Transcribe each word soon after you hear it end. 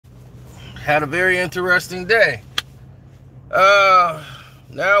Had a very interesting day.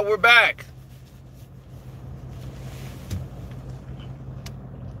 Now we're back.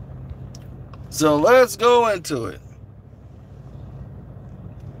 So let's go into it.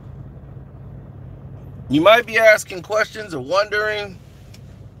 You might be asking questions or wondering,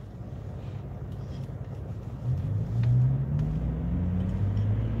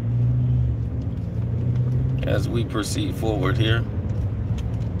 as we proceed forward here,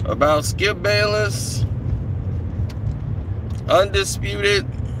 about Skip Bayless, undisputed.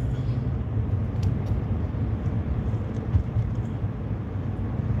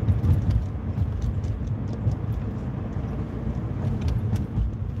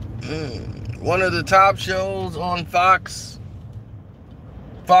 One of the top shows on Fox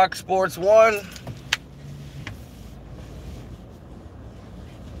Sports 1.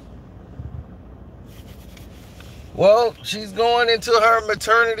 Well, she's going into her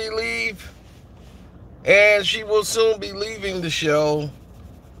maternity leave, and she will soon be leaving the show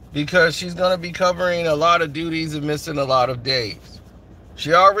because she's going to be covering a lot of duties and missing a lot of days.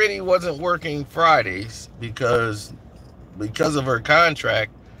 She already wasn't working Fridays because of her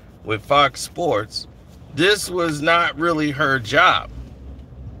contract with Fox Sports. This was not really her job.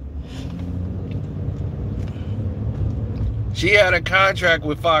 She had a contract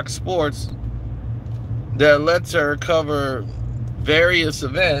with Fox Sports that lets her cover various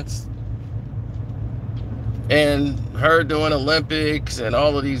events, and her doing Olympics and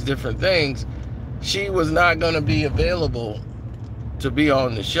all of these different things, she was not going to be available to be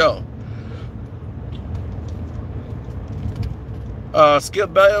on the show.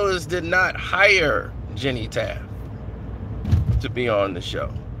 Skip Bayless did not hire Jenny Taft to be on the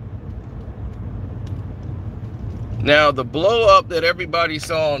show. Now, the blow up that everybody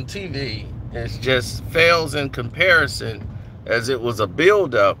saw on TV is just fails in comparison, as it was a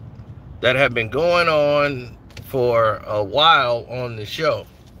build up that had been going on for a while on the show.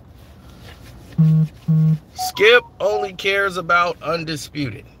 Skip only cares about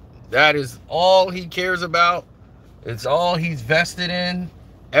Undisputed. That is all he cares about. It's all he's vested in.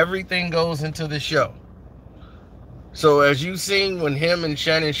 Everything goes into the show. So as you've seen when him and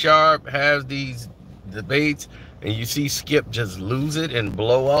Shannon Sharp have these debates, and you see Skip just lose it and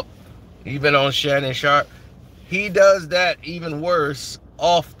blow up, even on Shannon Sharp, he does that even worse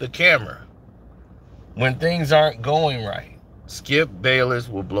off the camera. When things aren't going right, Skip Bayless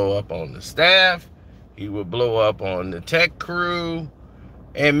will blow up on the staff. He will blow up on the tech crew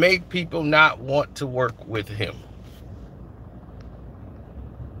and make people not want to work with him.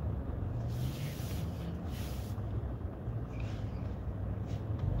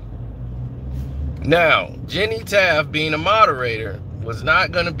 Now, Jenny Taft, being a moderator, was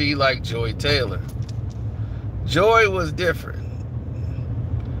not going to be like Joy Taylor. Joy was different.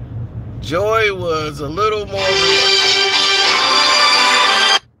 Joy was a little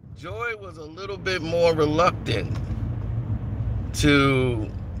bit more reluctant to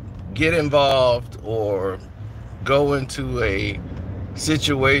get involved or go into a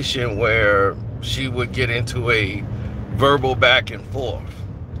situation where she would get into a verbal back and forth.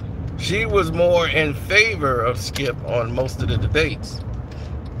 She was more in favor of Skip on most of the debates.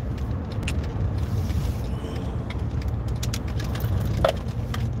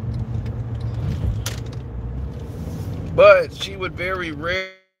 But she would very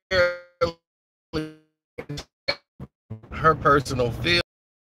rarely her personal feelings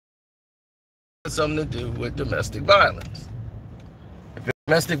something to do with domestic violence. If it's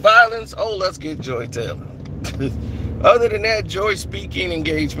domestic violence, oh, let's get Joy Taylor. Other than that, Joy's speaking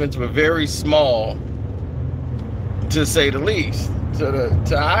engagements were very small, to say the least. So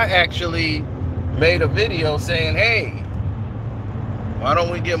I actually made a video saying, hey, why don't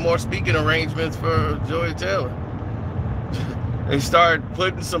we get more speaking arrangements for Joy Taylor? They started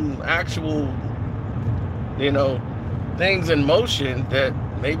putting some actual, things in motion that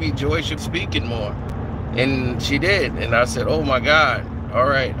maybe Joy should speak in more. And she did. And I said, oh my God, all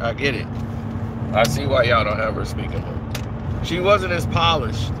right, I get it. I see why y'all don't have her speaking more. She wasn't as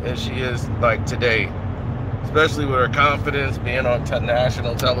polished as she is like today, especially with her confidence being on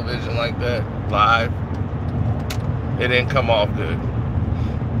national television like that, live. It didn't come off good.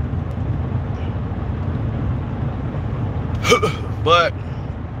 But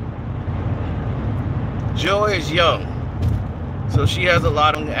Joy is young, so she has a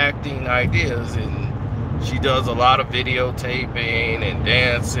lot of acting ideas, and she does a lot of videotaping and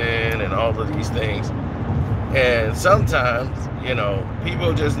dancing and all of these things. And sometimes, people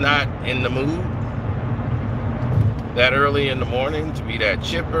are just not in the mood that early in the morning to be that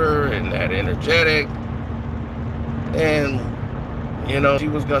chipper and that energetic. And You know, she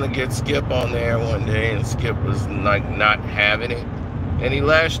was gonna get Skip on there one day, and Skip was like not having it, and he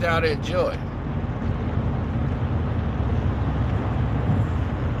lashed out at Joy.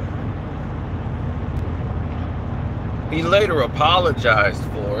 He later apologized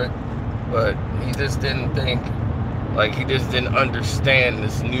for it, but he just didn't think, like, he just didn't understand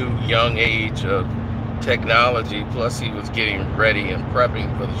this new young age of technology. Plus, he was getting ready and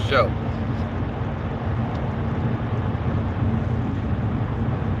prepping for the show.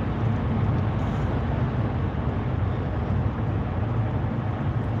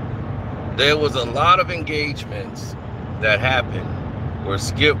 There was a lot of engagements that happened where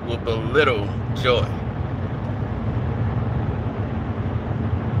Skip would belittle Joy.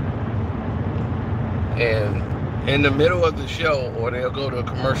 And in the middle of the show, or they'll go to a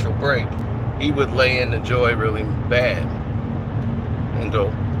commercial break, he would lay into Joy really bad and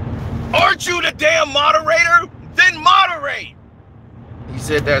go, "Aren't you the damn moderator? Then moderate!" He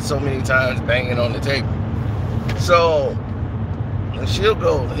said that so many times, banging on the table. So, and she'll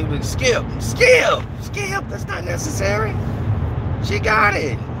go, he would, Skip, that's not necessary. She got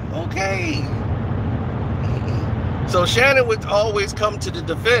it. Okay. So Shannon would always come to the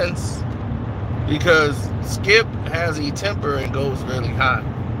defense because Skip has a temper and goes really hot.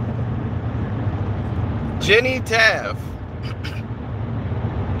 Jenny Taft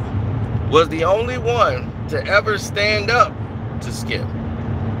was the only one to ever stand up to Skip.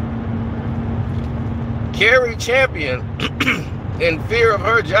 Carrie Champion, in fear of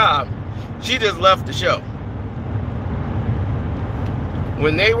her job, she just left the show.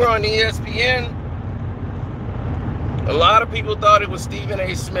 When they were on ESPN, a lot of people thought it was Stephen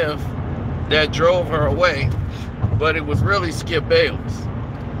A. Smith that drove her away, but it was really Skip Bayless.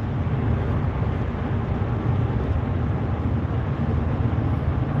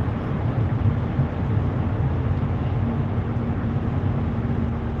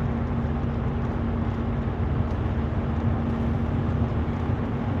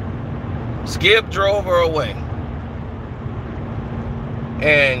 Skip drove her away.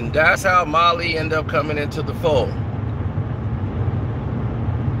 And that's how Molly ended up coming into the fold.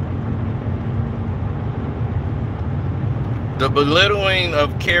 The belittling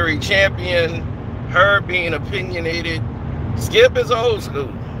of Carrie Champion, her being opinionated. Skip is old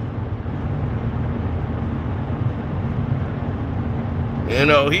school. You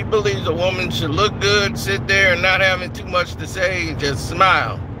know, he believes a woman should look good, sit there and not having too much to say and just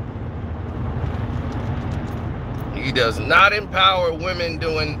smile. He does not empower women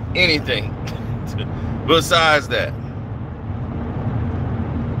doing anything besides that.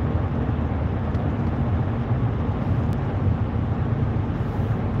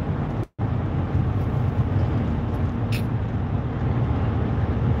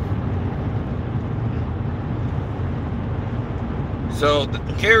 So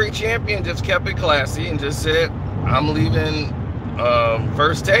Carrie Champion just kept it classy and just said, "I'm leaving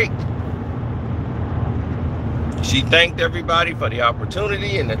First Take." She thanked everybody for the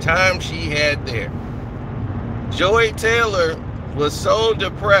opportunity and the time she had there. Joy Taylor was so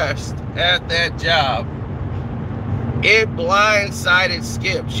depressed at that job, it blindsided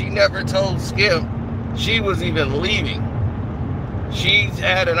Skip. She never told Skip she was even leaving. She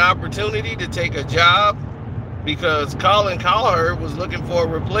had an opportunity to take a job because Colin Collier was looking for a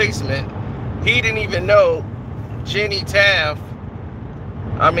replacement. He didn't even know Jenny Taft,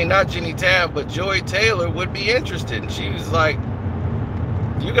 not Jenny Taft, but Joy Taylor would be interested. And she was like,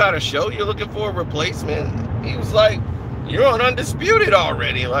 "You got a show? You're looking for a replacement?" He was like, "You're on Undisputed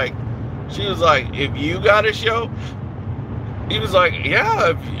already." Like, she was like, "If you got a show?" He was like,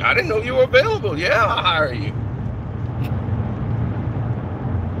 "Yeah, I didn't know you were available. Yeah, I'll hire you."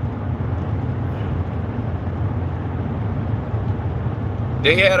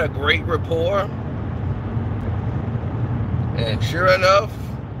 They had a great rapport. And sure enough,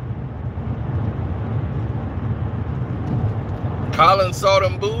 Colin saw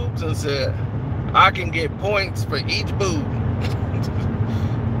them boobs and said, "I can get points for each boob."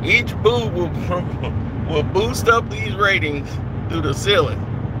 Each boob will boost up these ratings through the ceiling.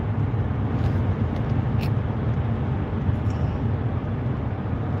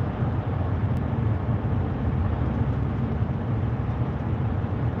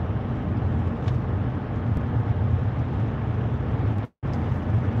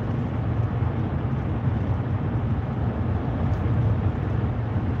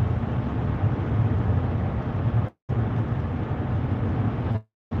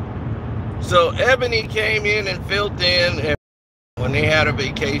 So Ebony came in and filled in, and when they had a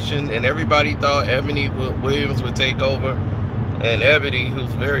vacation, and everybody thought Ebony Williams would take over. And Ebony,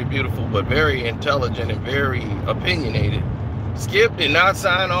 who's very beautiful but very intelligent and very opinionated, Skip did not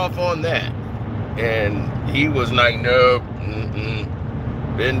sign off on that. And he was like, nope,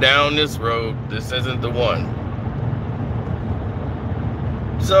 been down this road. This isn't the one.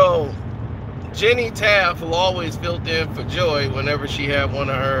 So Jenny Taft, who always filled in for Joy whenever she had one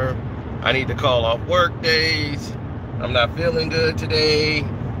of her I need to call off work days, I'm not feeling good today,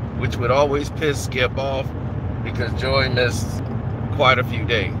 which would always piss Skip off because Joy missed quite a few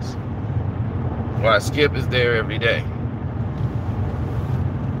days, while Skip is there every day.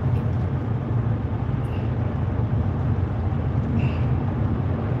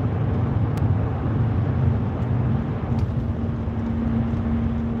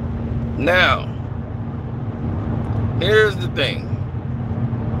 Now, here's the thing.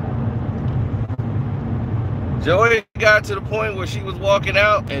 Joy got to the point where she was walking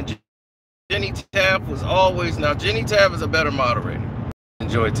out, and Jenny Taft was always... Now, Jenny Taft is a better moderator than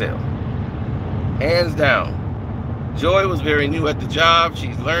Joy Taylor. Hands down. Joy was very new at the job.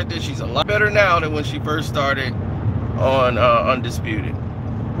 She's learned it. She's a lot better now than when she first started on Undisputed.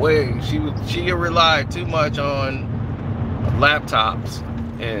 Where she relied too much on laptops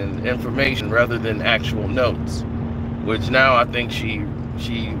and information rather than actual notes, which now I think she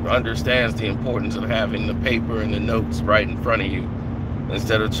understands the importance of having the paper and the notes right in front of you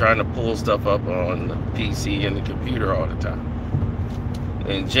instead of trying to pull stuff up on the PC and the computer all the time.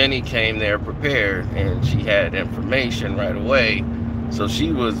 And Jenny came there prepared, and she had information right away, so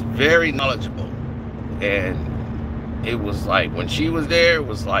she was very knowledgeable. And it was like, when she was there, it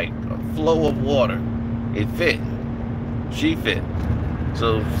was like a flow of water. It fit. She fit.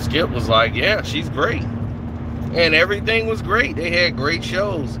 So Skip was like, yeah, she's great. And everything was great. They had great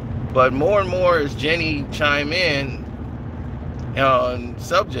shows. But more and more as Jenny chime in on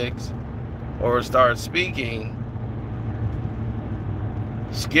subjects or start speaking,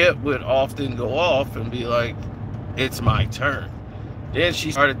 Skip would often go off and be like, it's my turn. Then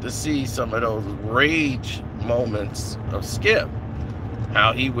she started to see some of those rage moments of Skip.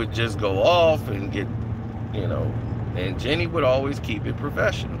 How he would just go off and get, you know, and Jenny would always keep it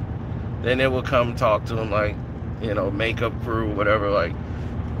professional. Then they would come talk to him like, you know, makeup crew, whatever,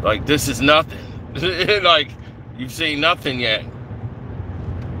 like this is nothing. Like, you've seen nothing yet.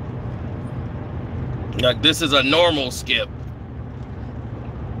 Like, this is a normal Skip.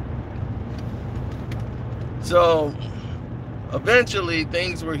 So eventually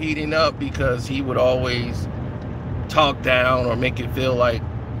things were heating up because he would always talk down or make it feel like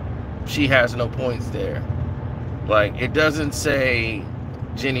she has no points there. Like, it doesn't say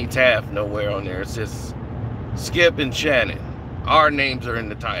Jenny Taft nowhere on there. It says Skip and Shannon. Our names are in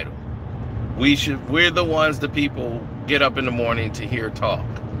the title. We're the ones the people get up in the morning to hear talk.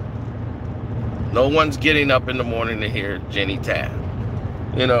 No one's getting up in the morning to hear Jenny Taft.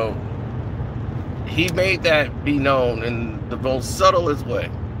 You know, he made that be known in the most subtlest way.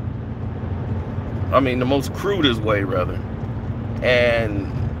 I mean, the most crudest way, rather. And,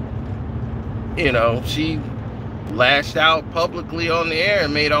 you know, she lashed out publicly on the air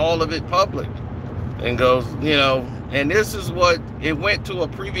and made all of it public. And goes, you know, and this is what, it went to a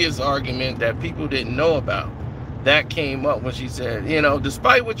previous argument that people didn't know about. That came up when she said, you know,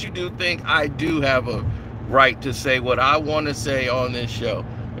 despite what you do think, I do have a right to say what I want to say on this show.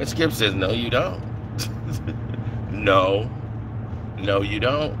 And Skip says, no, you don't. No, you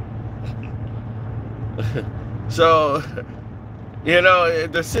don't. So, you know,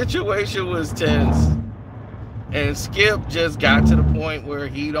 the situation was tense. And Skip just got to the point where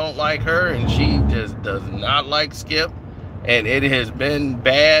he don't like her, and she just does not like Skip. And it has been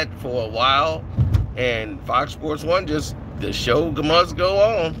bad for a while. And Fox Sports 1 just, the show must go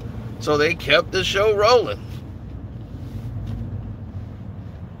on. So they kept the show rolling.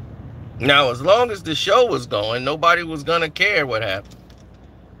 Now, as long as the show was going, nobody was going to care what happened.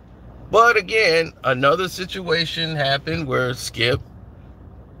 But again, another situation happened where Skip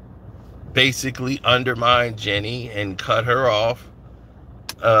basically undermined Jenny and cut her off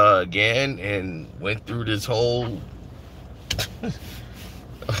again, and went through this whole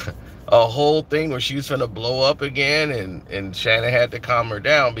a whole thing where she was gonna blow up again, and Shannon had to calm her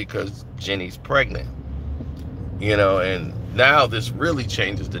down because Jenny's pregnant, you know. And now this really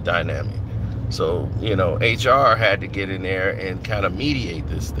changes the dynamic. So, you know, HR had to get in there and kind of mediate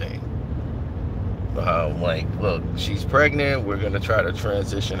this thing. Like, look, she's pregnant. We're going to try to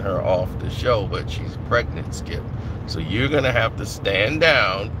transition her off the show, but she's pregnant, Skip. So you're going to have to stand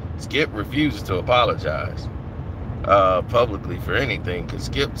down. Skip refused to apologize publicly for anything, because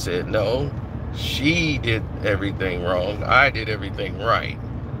Skip said, no, she did everything wrong. I did everything right.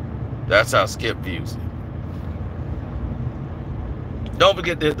 That's how Skip views it. Don't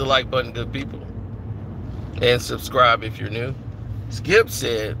forget to hit the like button, good people. and subscribe if you're new. Skip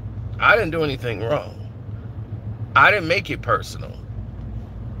said, I didn't do anything wrong. I didn't make it personal.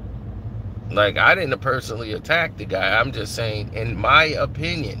 Like, I didn't personally attack the guy. I'm just saying, in my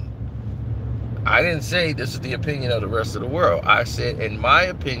opinion, I didn't say this is the opinion of the rest of the world. I said, in my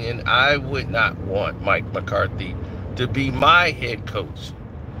opinion, I would not want Mike McCarthy to be my head coach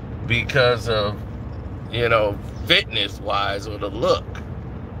because of, fitness-wise or the look.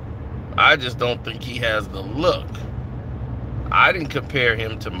 I just don't think he has the look. I didn't compare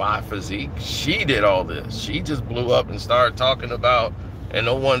him to my physique. She did all this. She just blew up and started talking about, and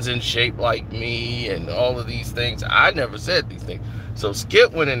no one's in shape like me and all of these things. I never said these things. So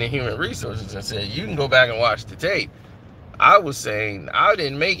Skip went into human resources and said, you can go back and watch the tape. I was saying I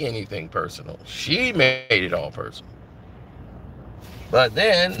didn't make anything personal. She made it all personal. But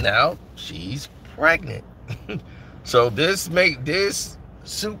then now she's pregnant. So this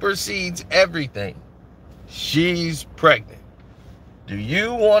supersedes everything. She's pregnant. Do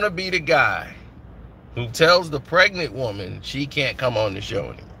you want to be the guy who tells the pregnant woman she can't come on the show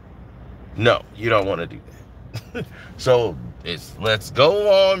anymore? No, you don't want to do that. So let's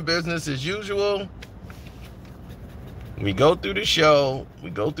go on business as usual. We go through the show, we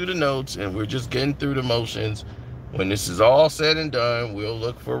go through the notes, and we're just getting through the motions. When this is all said and done, we'll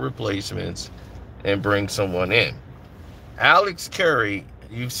look for replacements and bring someone in. Alex Curry,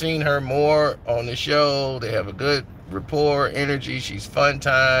 you've seen her more on the show. They have a good rapport, energy. She's fun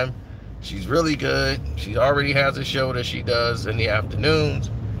time. She's really good. She already has a show that she does in the afternoons.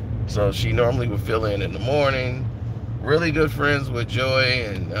 So she normally would fill in the morning. Really good friends with Joy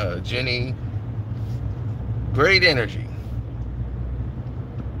and Jenny. Great energy.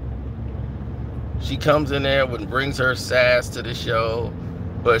 She comes in there and brings her sass to the show,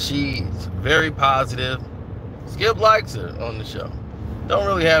 but she's very positive. Skip likes her on the show. Don't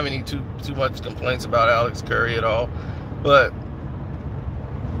really have any too much complaints about Alex Curry at all. But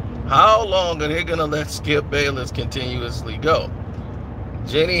how long are they gonna let Skip Bayless continuously go?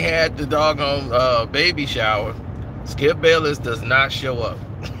 Jenny had the doggone baby shower. Skip Bayless does not show up.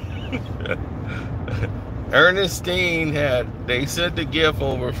 Ernestine they sent the gift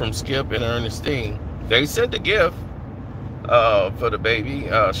over from Skip and Ernestine. They sent the gift for the baby.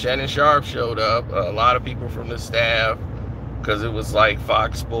 Shannon Sharp showed up. A lot of people from the staff, because it was like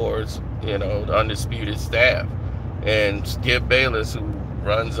Fox Sports, the Undisputed staff. And Skip Bayless, who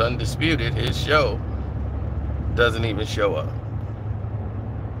runs Undisputed, his show, doesn't even show up.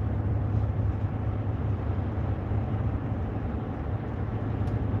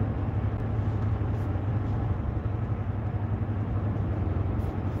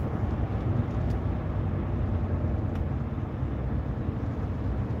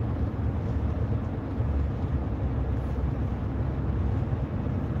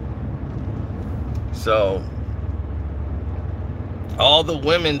 So all the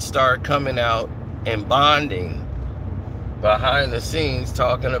women start coming out and bonding behind the scenes,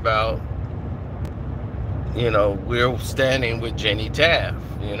 talking about, we're standing with Jenny Taft.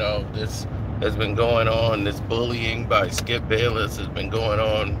 This has been going on. This bullying by Skip Bayless has been going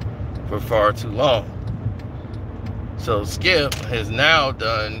on for far too long. So Skip has now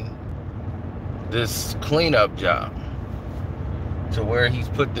done this cleanup job, to where he's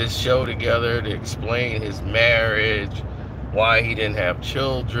put this show together to explain his marriage, why he didn't have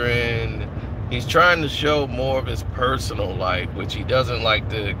children. He's trying to show more of his personal life, which he doesn't like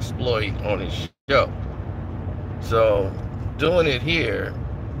to exploit on his show. So doing it here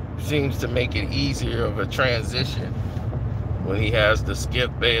seems to make it easier of a transition when he has the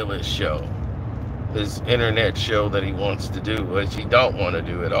Skip Bayless show, his internet show that he wants to do, which he don't want to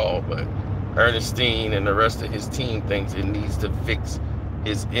do at all. But Ernestine and the rest of his team thinks it needs to fix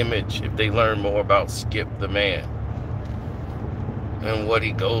his image if they learn more about Skip the man and what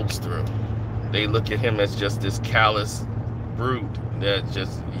he goes through. They look at him as just this callous brute that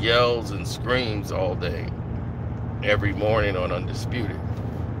just yells and screams all day, every morning on Undisputed,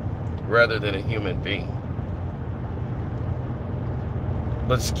 rather than a human being.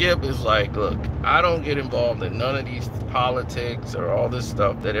 But Skip is like, look, I don't get involved in none of these politics or all this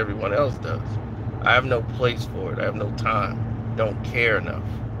stuff that everyone else does. I have no place for it. I have no time. Don't care enough.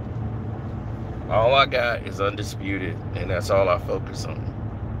 All I got is Undisputed, and that's all I focus on.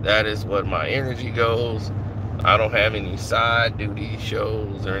 That is what my energy goes. I don't have any side duty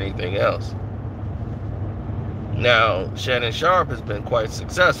shows or anything else. Now, Shannon Sharp has been quite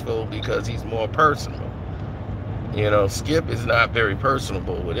successful because he's more personal. Skip is not very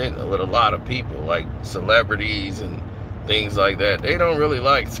personable with a lot of people, like celebrities and things like that. They don't really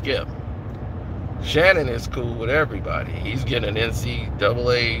like Skip. Shannon is cool with everybody. He's getting an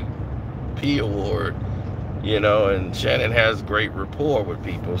NCAAP award you know, and Shannon has great rapport with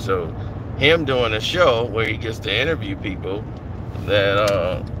people. So him doing a show where he gets to interview people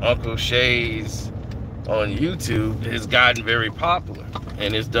that Uncle Shay's on YouTube has gotten very popular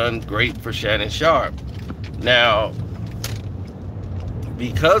and it's done great for Shannon Sharpe. Now,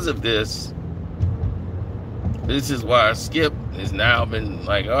 because of this is why Skip has now been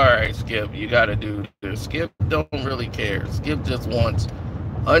like, all right, Skip, you got to do this. Skip don't really care. Skip just wants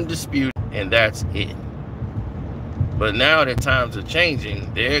undisputed, and that's it. But now that times are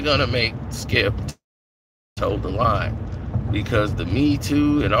changing, they're going to make Skip toe the line, because the Me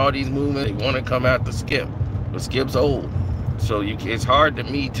Too and all these movements, they want to come after Skip. But Skip's old. So it's hard to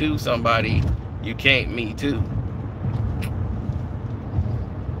Me Too somebody you can't Me Too.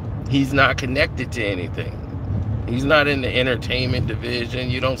 He's not connected to anything. He's not in the entertainment division.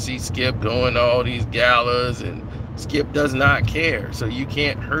 You don't see Skip going to all these galas, and Skip does not care. So you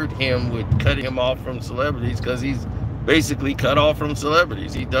can't hurt him with cutting him off from celebrities, because he's basically cut off from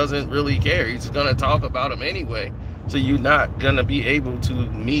celebrities. He doesn't really care. He's going to talk about them anyway. So you're not going to be able to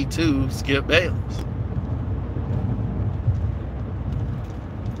Me Too Skip Bayless.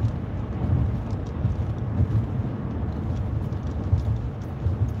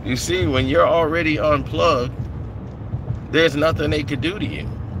 You see, when you're already unplugged, there's nothing they could do to you.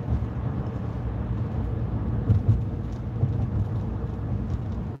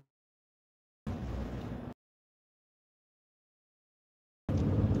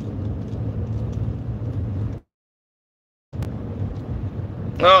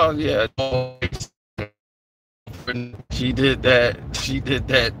 Oh yeah, she did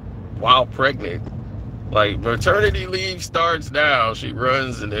that while pregnant. Like, maternity leave starts now. She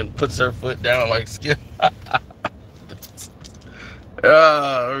runs and then puts her foot down like Skip.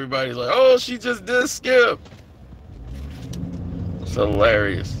 Everybody's like, oh, she just did Skip. It's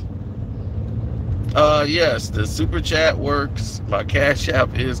hilarious. Yes, the super chat works. My Cash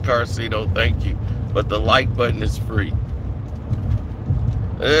App is Carcito, thank you. But the like button is free.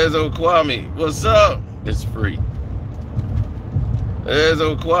 There's Okwame. What's up? It's free. There's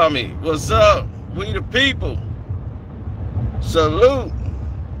Okwame. What's up? We the people. Salute.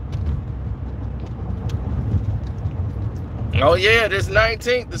 Oh yeah, this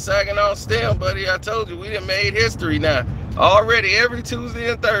 19th, the Saginaw STEM, buddy. I told you, we done made history now. Already every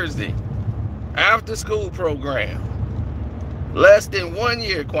Tuesday and Thursday. After school program. Less than 1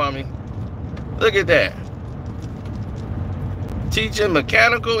 year, Kwame. Look at that. Teaching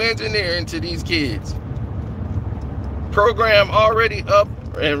mechanical engineering to these kids. Program already up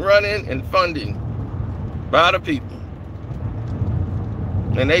and running and funding by the people.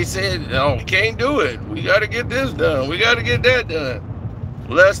 And they said, oh, we can't do it. We got to get this done. We got to get that done.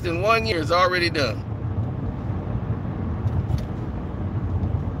 Less than 1 year is already done.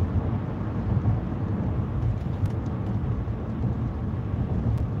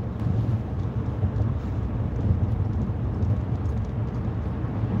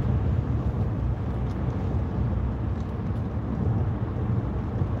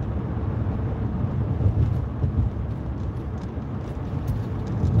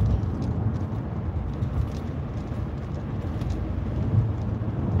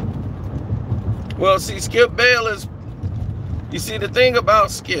 Well, see, Skip Bayless, you see, the thing about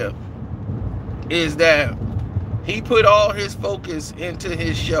Skip is that he put all his focus into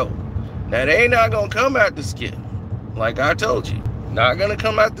his show. Now, they ain't not going to come after Skip. Like I told you, not going to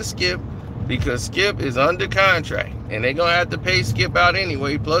come after Skip, because Skip is under contract and they're going to have to pay Skip out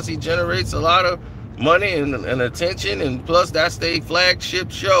anyway. Plus, he generates a lot of money and attention, and plus, that's their flagship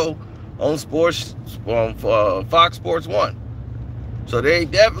show on sports, on Fox Sports 1. So they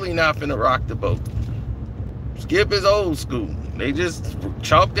definitely not finna rock the boat. Skip is old school. They just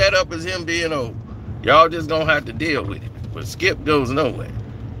chalk that up as him being old. Y'all just gonna have to deal with it. But Skip goes nowhere.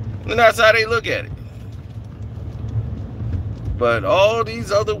 And that's how they look at it. But all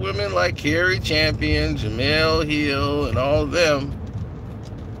these other women like Carrie Champion, Jamel Hill, and all of them,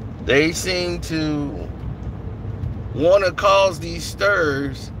 they seem to want to cause these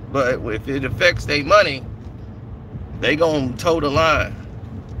stirs, but if it affects their money, they gonna toe the line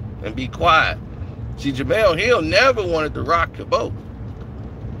and be quiet. See, Jamel Hill never wanted to rock the boat.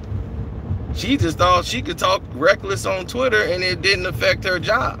 She just thought she could talk reckless on Twitter and it didn't affect her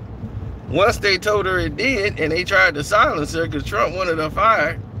job. Once they told her it did, and they tried to silence her because Trump wanted her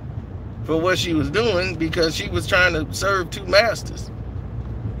fired for what she was doing, because she was trying to serve two masters.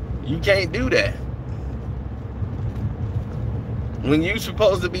 You can't do that. When you're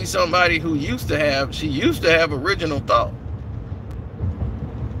supposed to be somebody who she used to have original thought.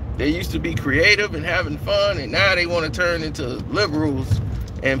 They used to be creative and having fun, and now they want to turn into liberals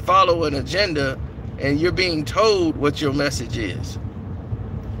and follow an agenda and you're being told what your message is.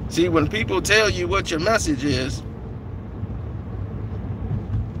 See, when people tell you what your message is,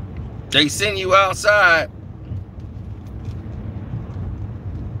 they send you outside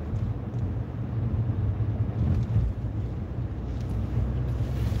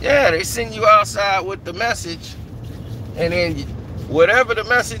they send you outside with the message, and then whatever the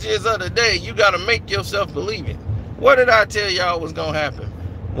message is of the day, you got to make yourself believe it. What did I tell y'all was going to happen?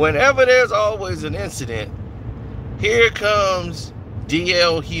 Whenever there's always an incident, here comes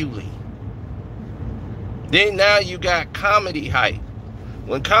DL Hughley. Then now you got Comedy Hype.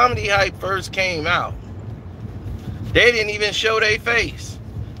 When Comedy Hype first came out, they didn't even show their face.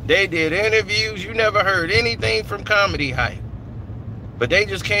 They did interviews. You never heard anything from Comedy Hype. But they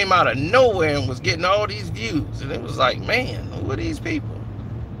just came out of nowhere and was getting all these views. And it was like, man, who are these people?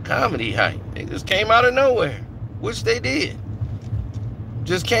 Comedy Hype. They just came out of nowhere, which they did.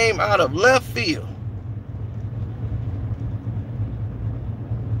 Just came out of left field.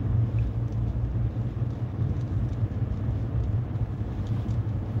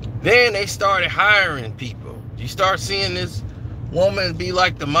 Then they started hiring people. You start seeing this woman be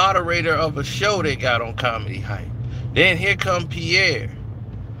like the moderator of a show they got on Comedy Hype. Then here come Pierre.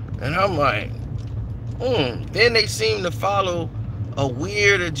 And I'm like, Then they seem to follow a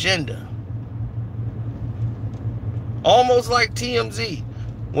weird agenda. Almost like TMZ.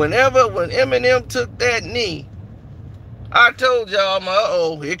 When Eminem took that knee, I told y'all,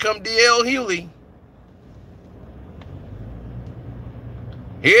 uh-oh, here come DL Hughley.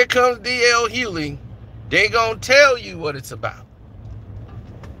 Here comes DL Hughley. They gonna tell you what it's about.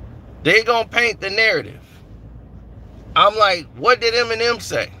 They gonna paint the narrative. I'm like, what did Eminem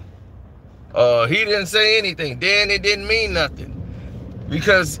say? He didn't say anything. Then it didn't mean nothing.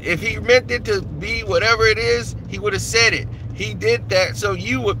 Because if he meant it to be whatever it is, he would have said it. He did that so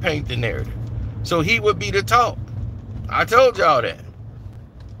you would paint the narrative. So he would be the talk. I told y'all that.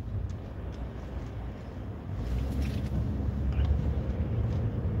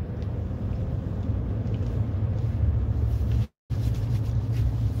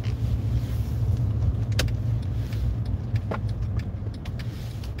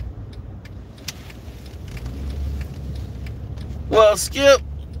 Well, Skip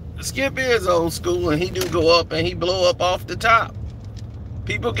is old school, and he do go up and he blow up off the top.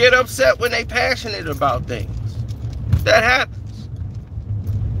 People get upset when they passionate about things. That happens.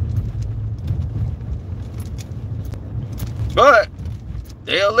 But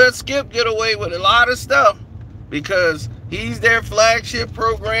they'll let Skip get away with a lot of stuff because he's their flagship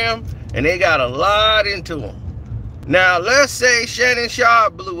program and they got a lot into him. Now, let's say Shannon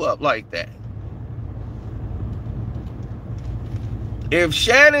Sharpe blew up like that. If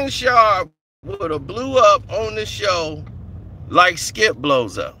Shannon Sharpe would have blew up on the show like Skip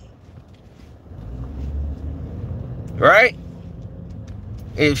blows up, right?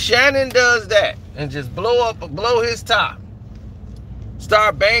 If Shannon does that and just blow his top,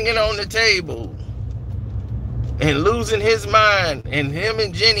 start banging on the table and losing his mind, and him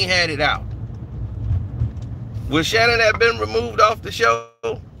and Jenny had it out, would Shannon have been removed off the show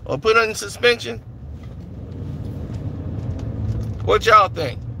or put in suspension? What y'all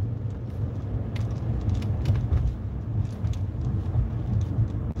think?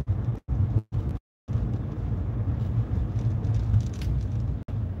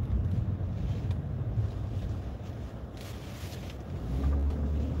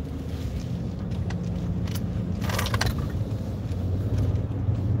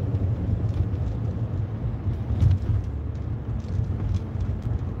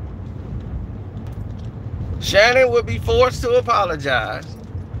 Shannon would be forced to apologize.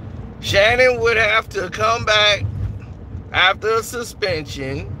 Shannon would have to come back after a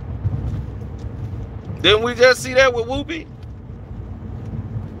suspension. Didn't we just see that with Whoopi?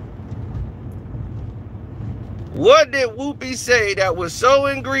 What did Whoopi say that was so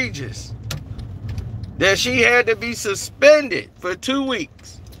egregious that she had to be suspended for 2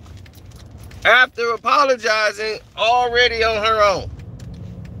 weeks after apologizing already on her own?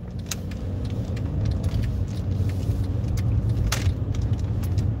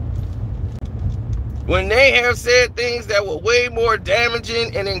 When they have said things that were way more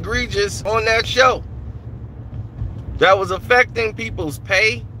damaging and egregious on that show, that was affecting people's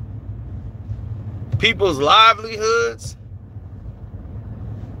pay, people's livelihoods.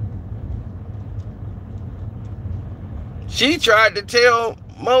 She tried to tell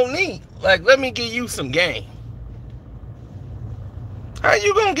Monique, like, let me give you some game. How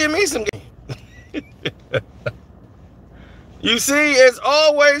you gonna give me some game? You see, it's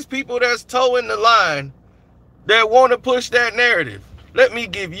always people that's towing the line that want to push that narrative. Let me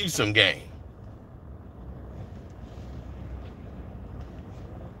give you some game.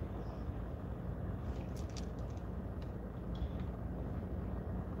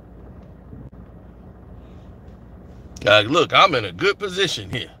 Like, look, I'm in a good position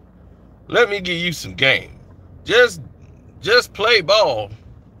here. Let me give you some game. Just play ball.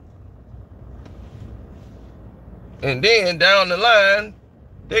 And then down the line,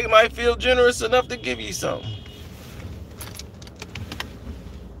 they might feel generous enough to give you something.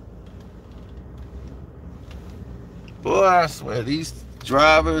 Boy, I swear, these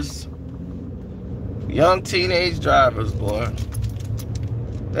drivers, young teenage drivers, boy,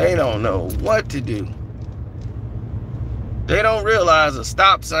 they don't know what to do. They don't realize a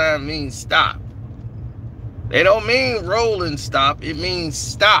stop sign means stop. They don't mean roll and stop. It means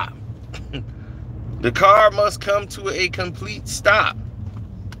stop. The car must come to a complete stop.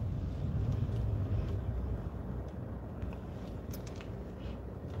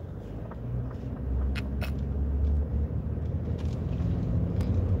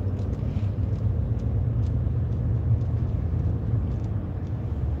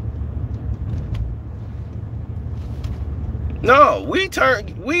 No, we turned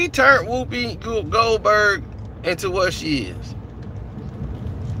Whoopi Goldberg into what she is.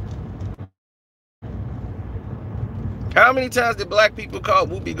 How many times did black people call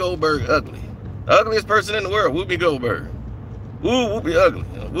Whoopi Goldberg ugly? Ugliest person in the world, Whoopi Goldberg. Ooh, Whoopi ugly.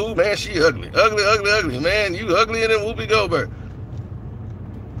 Ooh, man, she ugly. Ugly, ugly, ugly. Man, you uglier than Whoopi Goldberg.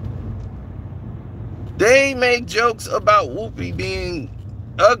 They make jokes about Whoopi being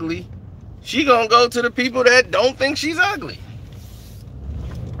ugly. She gonna go to the people that don't think she's ugly.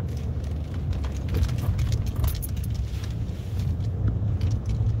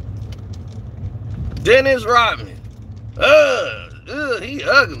 Dennis Rodman. He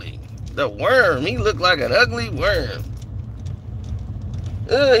ugly. The worm. He looked like an ugly worm.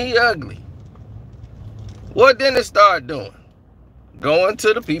 He ugly. What Dennis start doing? Going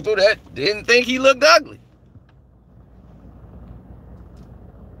to the people that didn't think he looked ugly.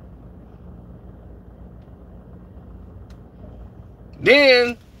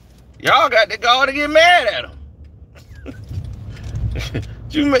 Then y'all got the gall to get mad at him.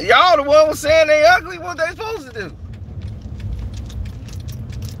 Y'all the one was saying they ugly. What they supposed to do?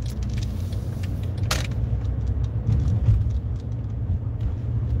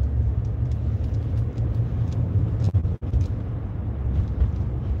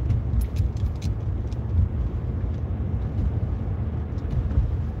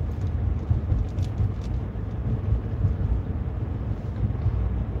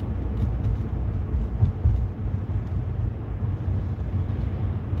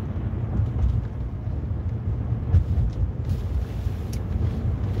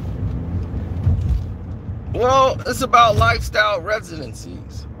 Well, it's about lifestyle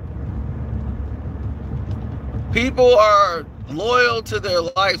residencies. People are loyal to their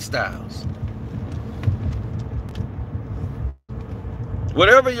lifestyles.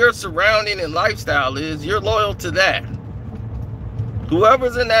 Whatever your surrounding and lifestyle is, you're loyal to that.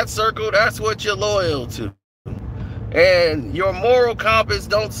 Whoever's in that circle, that's what you're loyal to. And your moral compass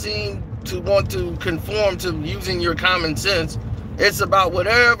don't seem to want to conform to using your common sense. It's about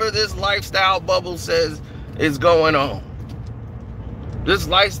whatever this lifestyle bubble says is going on. This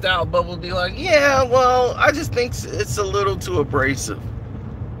lifestyle bubble be like, yeah, well, I just think it's a little too abrasive.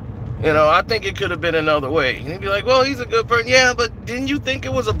 You know, I think it could have been another way. And he'd be like, well, he's a good person. Yeah, but didn't you think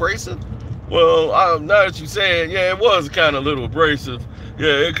it was abrasive? Well, now that you say it, yeah, it was kind of a little abrasive. Yeah,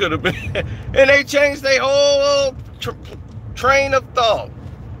 it could have been. And they changed their whole train of thought.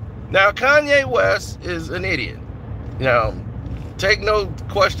 Now, Kanye West is an idiot. Now, take no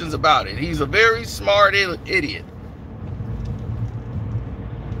questions about it. He's a very smart idiot.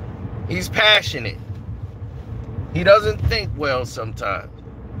 He's passionate. He doesn't think well sometimes.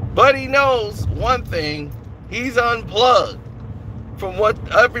 But he knows one thing. He's unplugged from what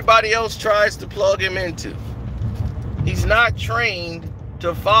everybody else tries to plug him into. He's not trained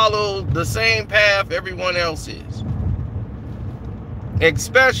to follow the same path everyone else is.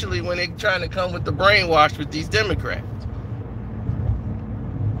 Especially when they're trying to come with the brainwash with these Democrats.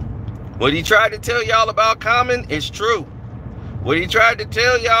 What he tried to tell y'all about Common is true. What he tried to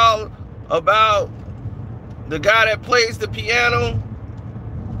tell y'all about the guy that plays the piano,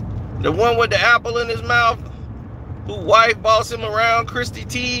 the one with the apple in his mouth, who wife bossed him around, Christy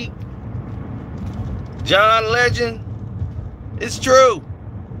Teague, John Legend, it's true.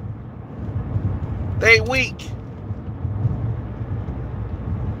 They weak.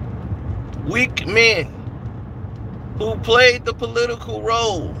 Weak men who played the political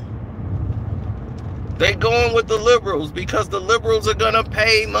role. They going with the liberals because the liberals are going to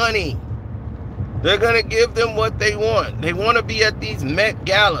pay money. They're going to give them what they want. They want to be at these Met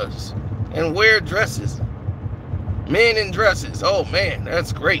galas and wear dresses. Men in dresses. Oh, man,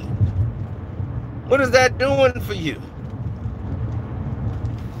 that's great. What is that doing for you?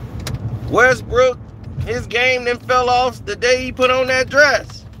 Westbrook, his game then fell off the day he put on that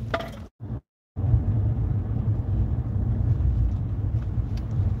dress.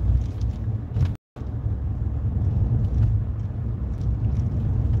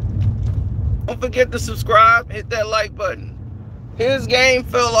 Don't forget to subscribe, hit that like button. His game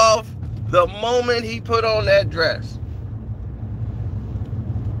fell off the moment he put on that dress.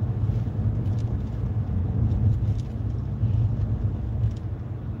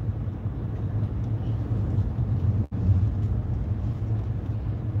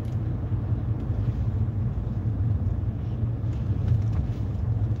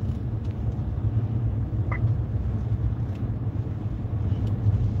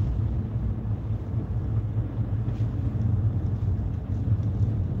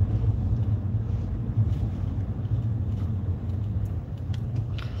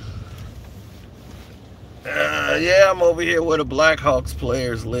 Yeah, I'm over here where the Blackhawks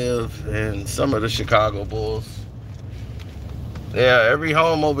players live and some of the Chicago Bulls. Yeah, every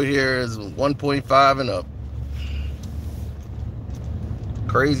home over here is 1.5 and up.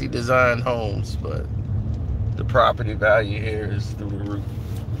 Crazy design homes, but the property value here is through the roof.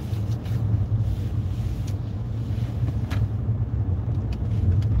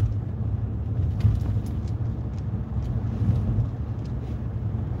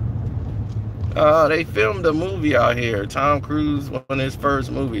 They filmed a movie out here. Tom Cruise, one of his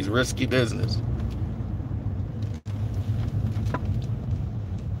first movies, Risky Business.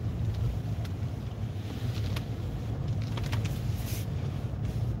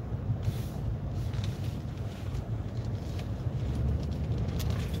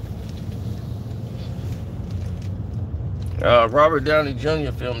 Robert Downey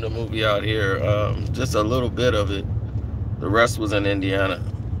Jr. filmed a movie out here, just a little bit of it. The rest was in Indiana.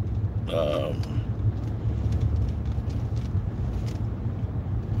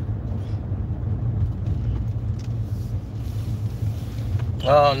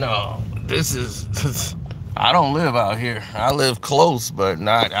 Oh no, this is, I don't live out here. I live close, but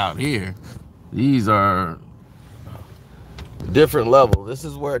not out here. These are different level. This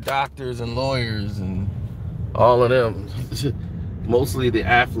is where doctors and lawyers and all of them, mostly the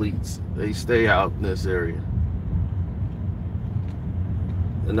athletes, they stay out in this area.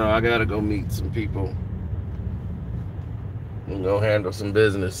 No, I gotta go meet some people and go handle some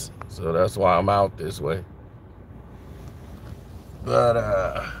business. So that's why I'm out this way.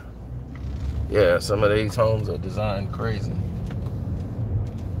 But yeah, some of these homes are designed crazy.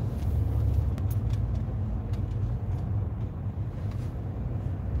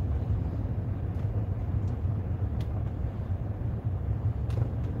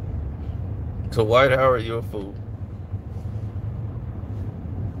 So White Howard, you're a fool.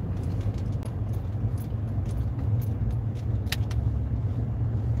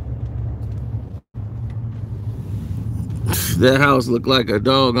 That house looked like a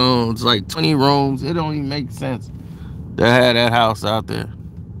doggone, it's like 20 rooms. It don't even make sense to have that house out there.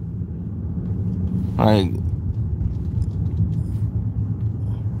 Like,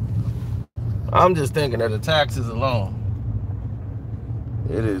 I'm just thinking of the taxes alone.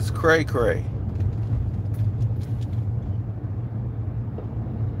 It is cray cray.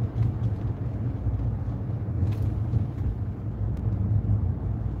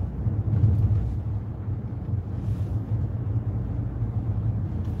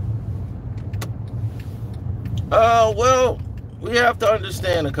 Well, we have to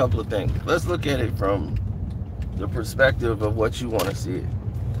understand a couple of things. Let's look at it from the perspective of what you want to see it.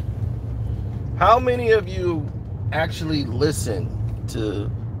 How many of you actually listen to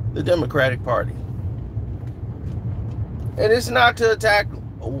the Democratic Party? And it's not to attack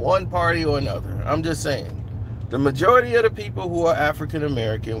one party or another. I'm just saying, the majority of the people who are African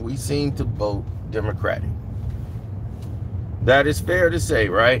American, we seem to vote Democratic. That is fair to say,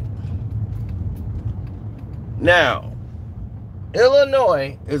 right? Now,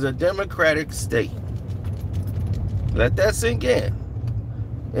 Illinois is a Democratic state. Let that sink in.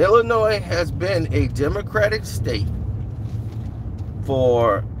 Illinois has been a Democratic state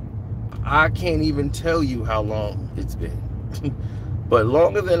for, I can't even tell you how long it's been. But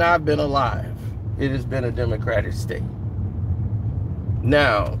longer than I've been alive, it has been a Democratic state.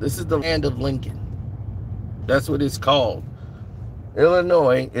 Now, this is the land of Lincoln. That's what it's called.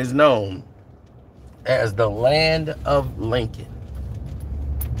 Illinois is known as the land of Lincoln.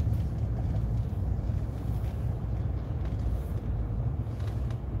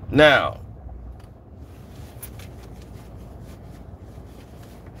 Now,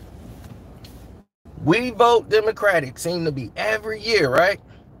 we vote Democratic, seem to be every year, right?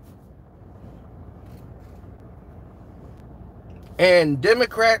 And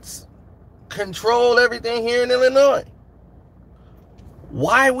Democrats control everything here in Illinois.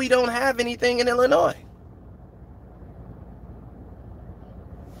 Why we don't have anything in Illinois?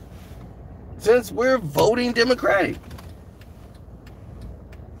 Since we're voting Democratic.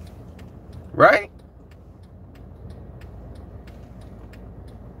 Right?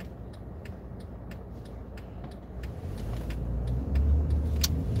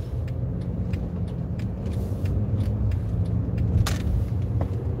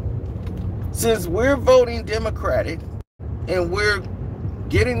 Since we're voting Democratic and we're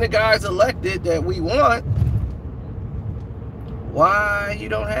getting the guys elected that we want, why you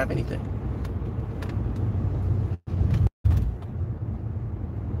don't have anything?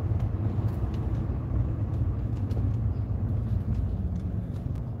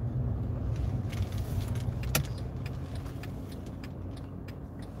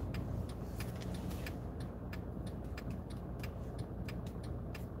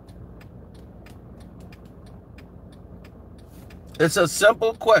 It's a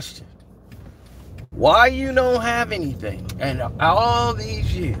simple question. Why you don't have anything? And all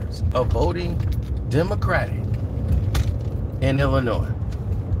these years of voting Democratic in Illinois,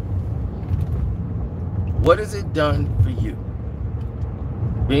 what has it done for you?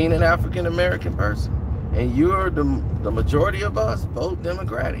 Being an African American person, and you're the majority of us vote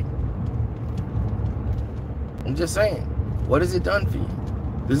Democratic. I'm just saying, what has it done for you?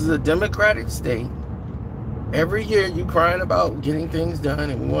 This is a Democratic state. Every year you crying about getting things done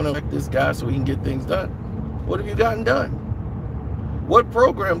and we want to elect this guy so we can get things done. What have you gotten done? What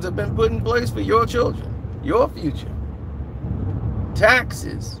programs have been put in place for your children, your future?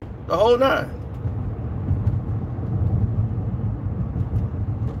 Taxes, the whole nine.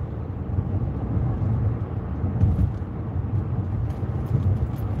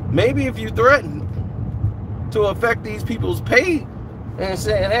 Maybe if you threaten to affect these people's pay and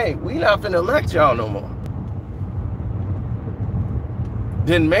saying, hey, we not finna elect y'all no more,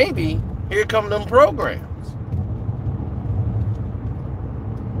 then maybe here come them programs.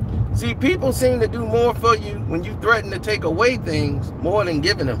 See, people seem to do more for you when you threaten to take away things more than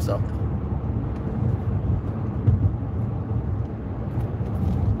giving them something.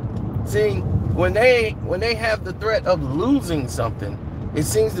 See, when they have the threat of losing something, it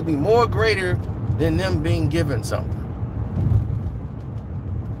seems to be more greater than them being given something.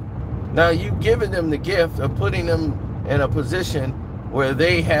 Now, you've given them the gift of putting them in a position where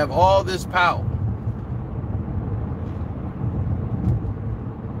they have all this power.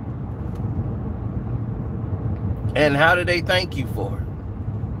 And how do they thank you for it?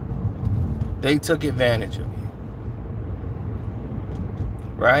 They took advantage of you.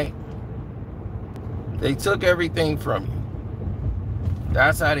 Right? They took everything from you.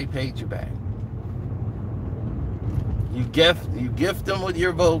 That's how they paid you back. You gift them with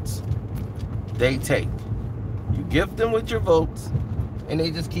your votes, they take. You gift them with your votes, and they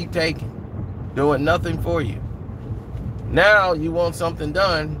just keep taking, doing nothing for you. Now you want something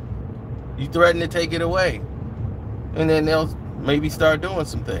done, you threaten to take it away, and then they'll maybe start doing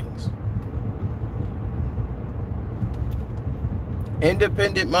some things.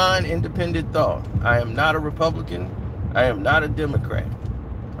 Independent mind, independent thought. I am not a Republican. I am not a Democrat.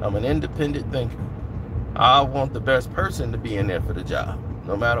 I'm an independent thinker. I want the best person to be in there for the job,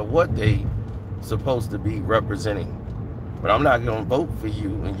 no matter what they supposed to be representing. But I'm not going to vote for you,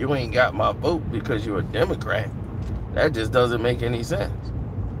 and you ain't got my vote because you're a Democrat. That just doesn't make any sense.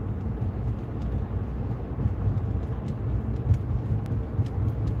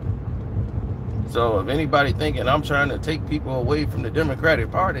 So if anybody thinking I'm trying to take people away from the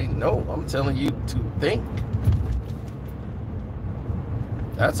Democratic Party, no, I'm telling you to think.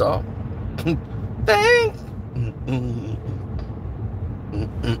 That's all. Think. Think.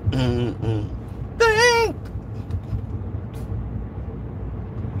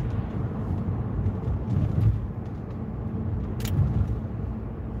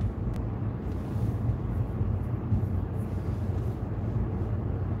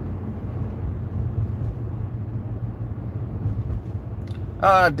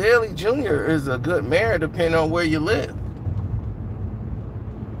 Daley Jr. is a good mayor depending on where you live.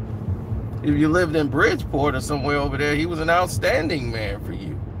 If you lived in Bridgeport or somewhere over there, he was an outstanding mayor for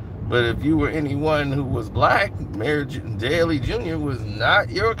you. But if you were anyone who was black, Mayor Daley Jr. was not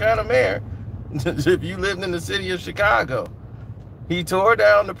your kind of mayor. If you lived in the city of Chicago, he tore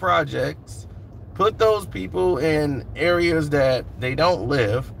down the projects, put those people in areas that they don't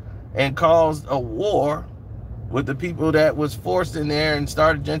live, and caused a war with the people that was forced in there and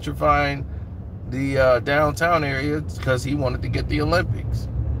started gentrifying the downtown area because he wanted to get the Olympics.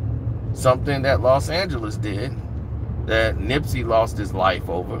 Something that Los Angeles did, that Nipsey lost his life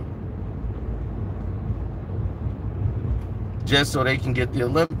over. just so they can get the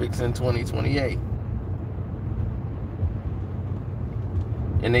Olympics in 2028.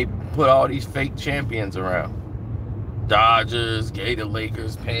 And they put all these fake champions around. Dodgers, gave the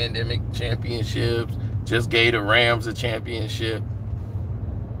Lakers pandemic championships, just gave the Rams a championship.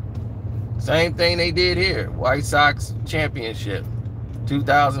 Same thing they did here. White Sox championship,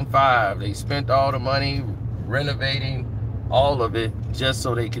 2005. They spent all the money renovating all of it just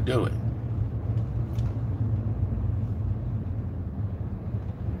so they could do it.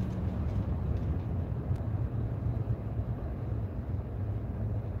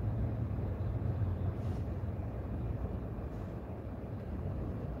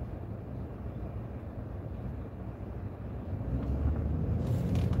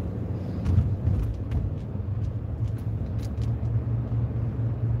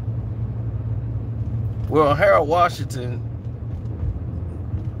 Well, Harold Washington,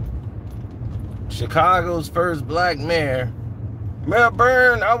 Chicago's first black mayor. Mayor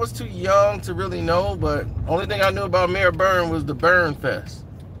Byrne, I was too young to really know, but only thing I knew about Mayor Byrne was the Byrne Fest.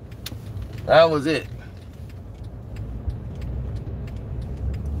 That was it.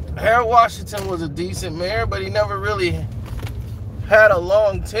 Harold Washington was a decent mayor, but he never really had a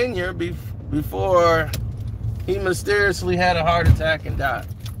long tenure before he mysteriously had a heart attack and died.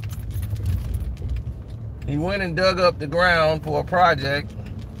 He went and dug up the ground for a project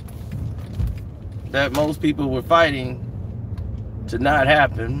that most people were fighting to not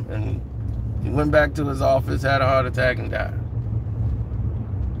happen, and he went back to his office, had a heart attack, and died.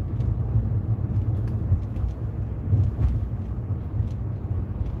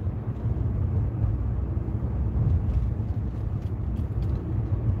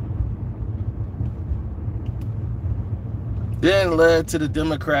 Then led to the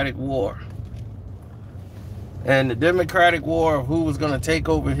Democratic War. And the Democratic War of who was going to take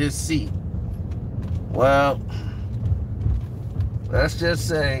over his seat. Well, let's just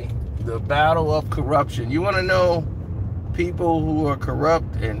say the battle of corruption. You want to know people who are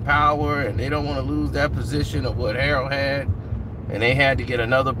corrupt in power and they don't want to lose that position of what Harold had, and they had to get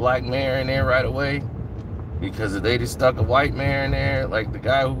another black mayor in there right away because if they just stuck a white mayor in there, like the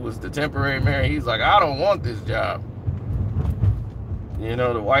guy who was the temporary mayor, he's like, I don't want this job. You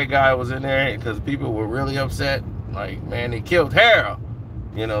know, the white guy was in there because people were really upset. Like, man, they killed Harold.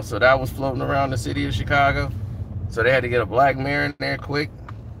 You know, so that was floating around the city of Chicago. So they had to get a black mayor in there quick.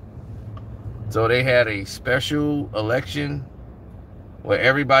 So they had a special election where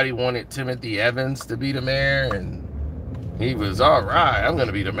everybody wanted Timothy Evans to be the mayor. And he was, all right, I'm going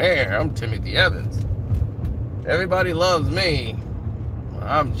to be the mayor. I'm Timothy Evans. Everybody loves me.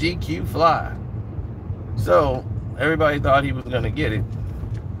 I'm GQ Fly. So everybody thought he was going to get it.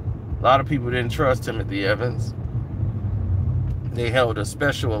 A lot of people didn't trust Timothy Evans. They held a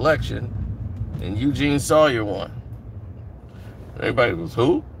special election, and Eugene Sawyer won. Everybody was,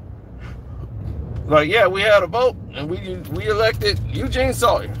 who? Like, yeah, we had a vote, and we elected Eugene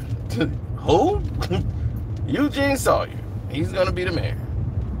Sawyer. Who? Eugene Sawyer. He's going to be the mayor.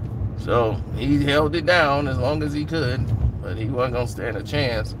 So he held it down as long as he could, but he wasn't going to stand a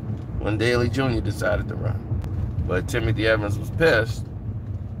chance when Daley Jr. decided to run. But Timothy Evans was pissed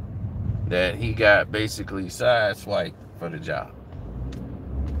that he got basically sideswiped for the job.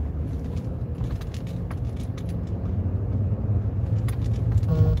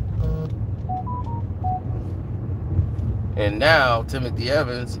 And now Timothy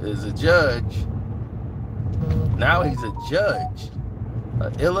Evans is a judge. Now he's a judge.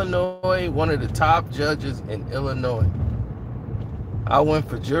 Illinois, one of the top judges in Illinois. I went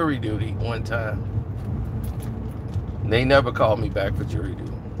for jury duty one time. They never called me back for jury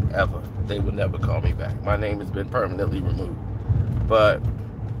duty, ever. They would never call me back. My name has been permanently removed.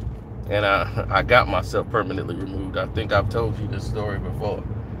 And I got myself permanently removed. I think I've told you this story before.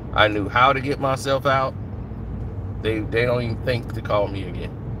 I knew how to get myself out. They don't even think to call me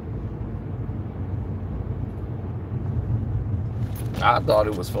again. I thought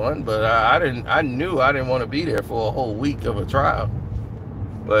it was fun, but I knew I didn't want to be there for a whole week of a trial.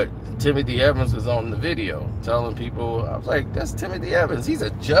 But Timothy Evans was on the video telling people, I was like, that's Timothy Evans. He's a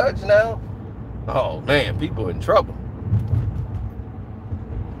judge now? Oh man, people in trouble.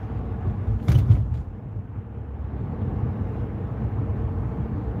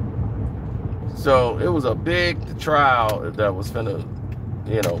 So it was a big trial that was finna,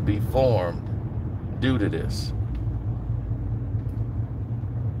 be formed due to this.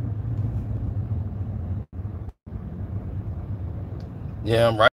 Yeah,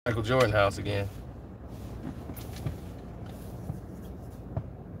 I'm right at Michael Jordan house again.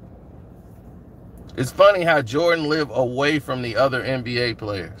 It's funny how Jordan lived away from the other NBA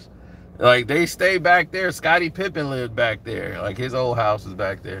players. Like, they stay back there. Scottie Pippen lived back there. Like, his old house is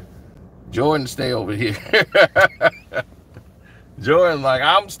back there. Jordan stay over here. Jordan like,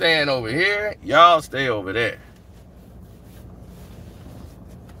 I'm staying over here. Y'all stay over there.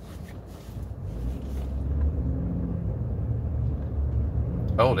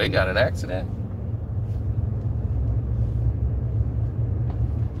 Oh, they got an accident?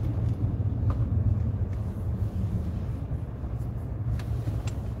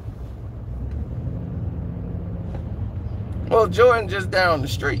 Well, Jordan just down the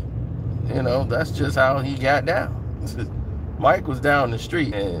street. You know, that's just how he got down. Mike was down the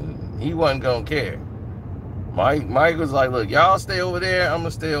street, and he wasn't going to care. Mike was like, look, y'all stay over there, I'm going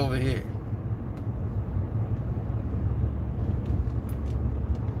to stay over here.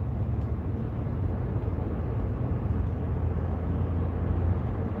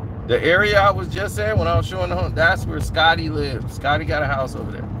 The area I was just at when I was showing the home, that's where Scottie lives. Scottie got a house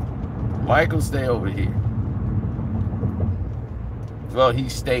over there. Mike will stay over here. Well, he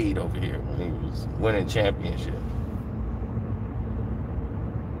stayed over here when he was winning championship.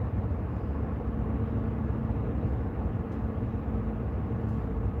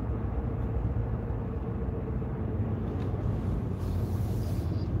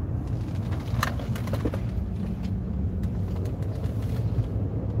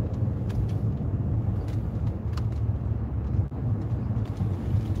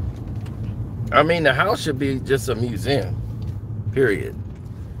 I mean, the house should be just a museum, period.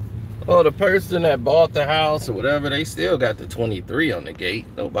 Well, the person that bought the house or whatever, they still got the 23 on the gate.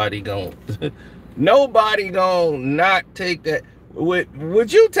 Nobody gonna not take that.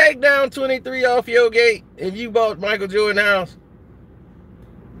 Would you take down 23 off your gate if you bought Michael Jordan house?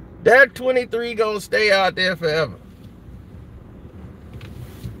 That 23 gonna stay out there forever.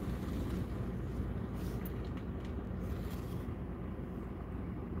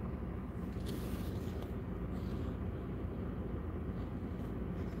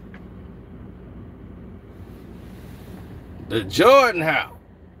 The Jordan house.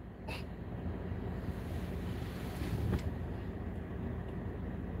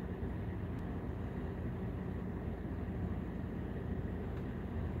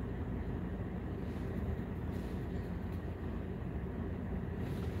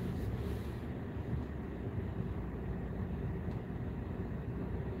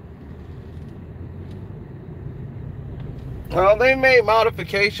 Well, they made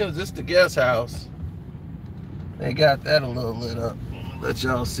modifications. This is the guest house. They got that a little lit up. Let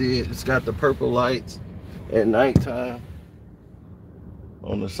y'all see it. It's got the purple lights at nighttime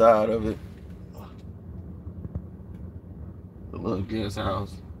on the side of it. The little guest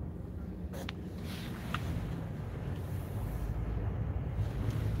house.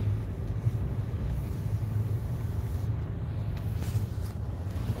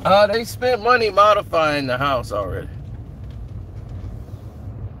 They spent money modifying the house already.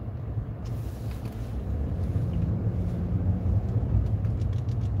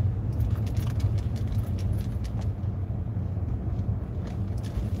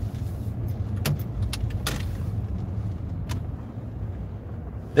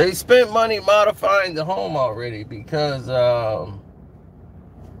 They spent money modifying the home already because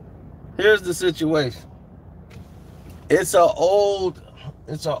here's the situation. It's an old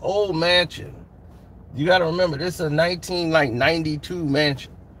mansion. You got to remember, this is a 1992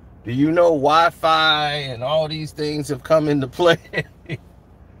 mansion. Do you know Wi-Fi and all these things have come into play?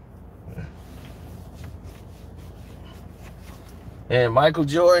 And Michael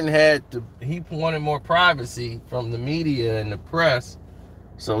Jordan he wanted more privacy from the media and the press.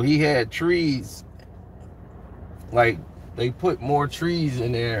 So he had trees, like they put more trees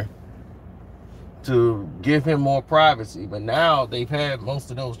in there to give him more privacy. But now they've had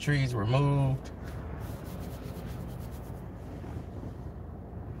most of those trees removed.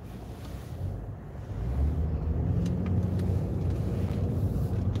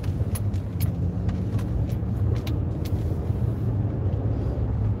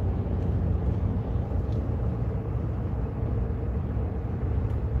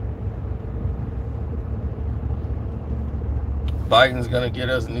 Biden's gonna get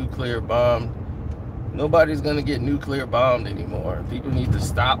us nuclear bombed. Nobody's gonna get nuclear bombed anymore. People need to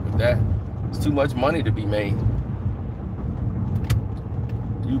stop with that. It's too much money to be made.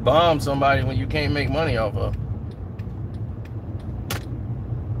 You bomb somebody when you can't make money off of.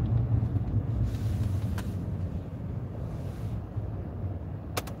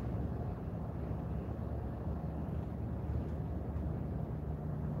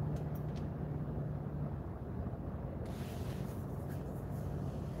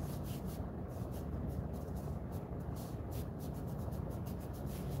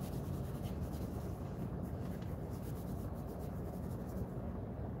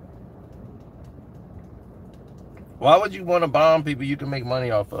 Why would you want to bomb people you can make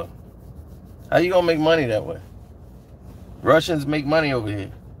money off of? How you gonna make money that way? Russians make money over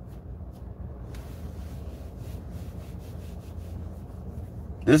here.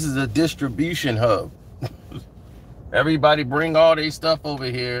 This is a distribution hub. Everybody bring all their stuff over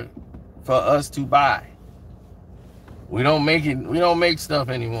here for us to buy. We don't make stuff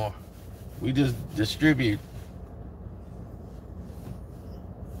anymore. We just distribute.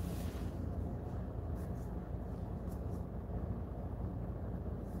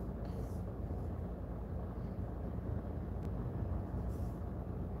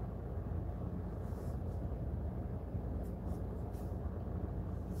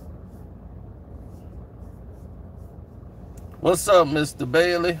 What's up, Mr.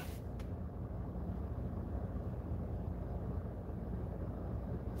 Bailey?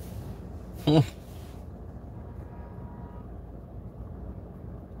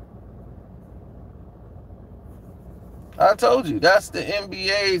 I told you, that's the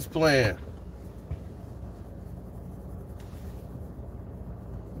NBA's plan.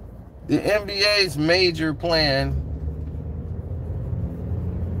 The NBA's major plan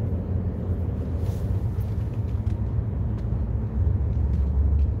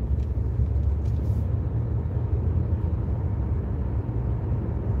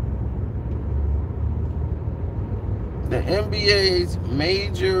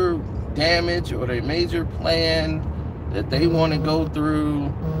damage, or their major plan that they want to go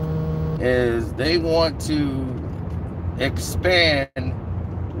through, is they want to expand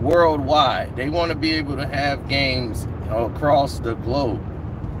worldwide. They want to be able to have games across the globe.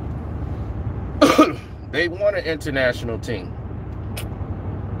 They want an international team.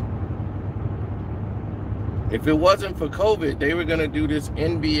 If it wasn't for COVID, they were going to do this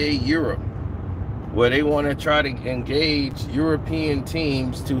NBA Europe, where they want to try to engage European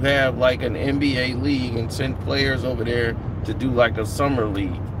teams to have like an NBA league and send players over there to do like a summer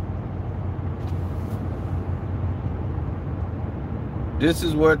league. This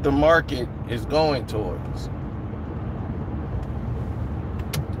is what the market is going towards.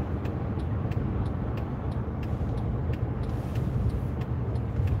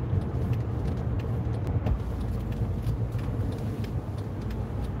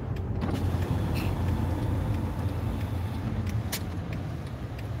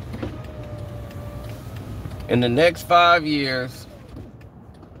 In the next 5 years,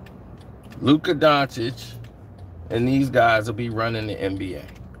 Luka Doncic and these guys will be running the NBA.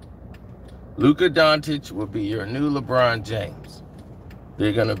 Luka Doncic will be your new LeBron James.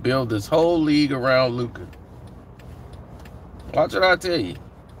 They're going to build this whole league around Luka. Watch what I tell you.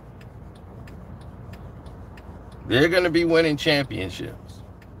 They're going to be winning championships.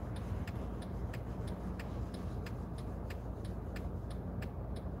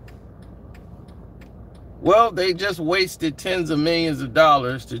 Well, they just wasted tens of millions of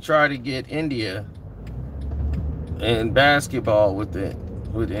dollars to try to get India in basketball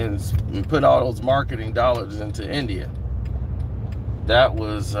and put all those marketing dollars into India. That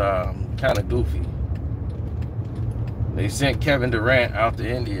was kind of goofy. They sent Kevin Durant out to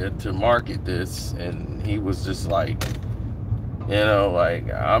India to market this, and he was just like, you know,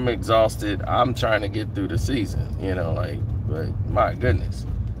 like, I'm exhausted. I'm trying to get through the season, you know, like, but my goodness.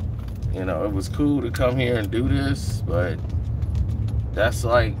 You know, it was cool to come here and do this, but that's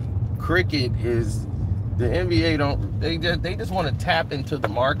like, cricket is, the NBA they just want to tap into the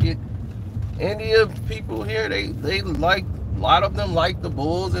market. India people here, they like, a lot of them like the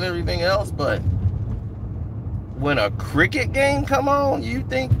Bulls and everything else, but when a cricket game come on, you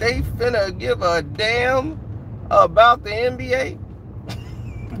think they finna give a damn about the NBA?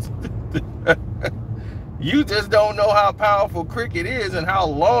 You just don't know how powerful cricket is and how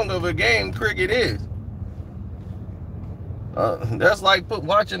long of a game cricket is. That's like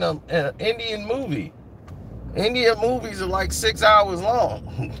watching an Indian movie. Indian movies are like 6 hours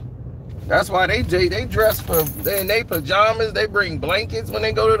long. That's why they dress in their pajamas. They bring blankets when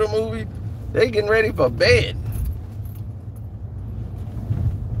they go to the movie. They getting ready for bed.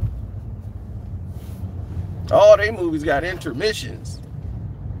 All they movies got intermissions.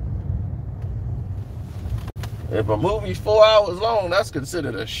 If a movie's 4 hours long, that's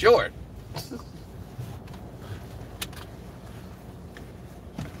considered a short.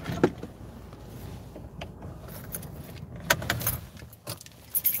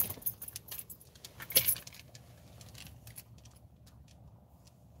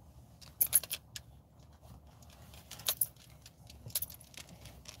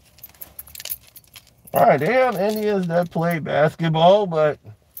 All right, they have Indians that play basketball, but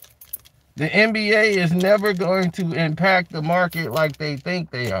the NBA is never going to impact the market like they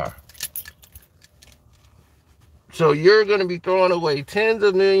think they are. So you're going to be throwing away tens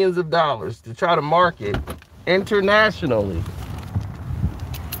of millions of dollars to try to market internationally.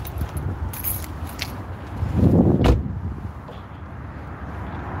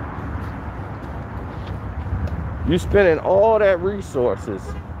 You're spending all that resources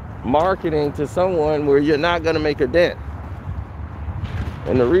marketing to someone where you're not going to make a dent.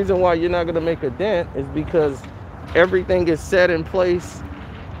 And the reason why you're not going to make a dent is because everything is set in place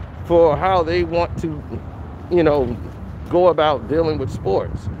for how they want to, you know, go about dealing with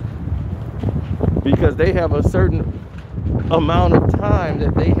sports. Because they have a certain amount of time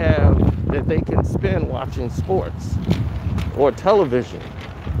that they can spend watching sports or television.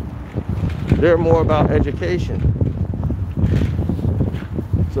 They're more about education.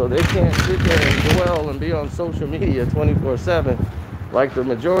 So they can't sit there and dwell and be on social media 24/7 like the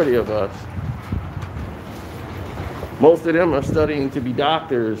majority of us. Most of them are studying to be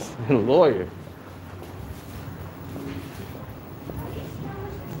doctors and lawyers.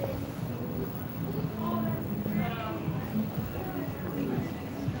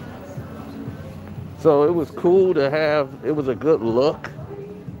 So it was cool to have, it was a good look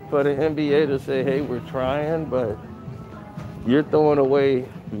for the NBA to say, hey, we're trying, but you're throwing away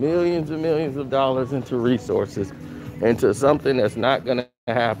millions and millions of dollars into resources, into something that's not going to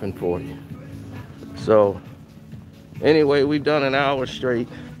happen for you. So anyway, we've done an hour straight.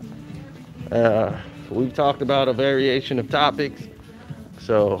 We've talked about a variation of topics.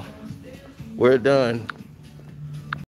 So we're done.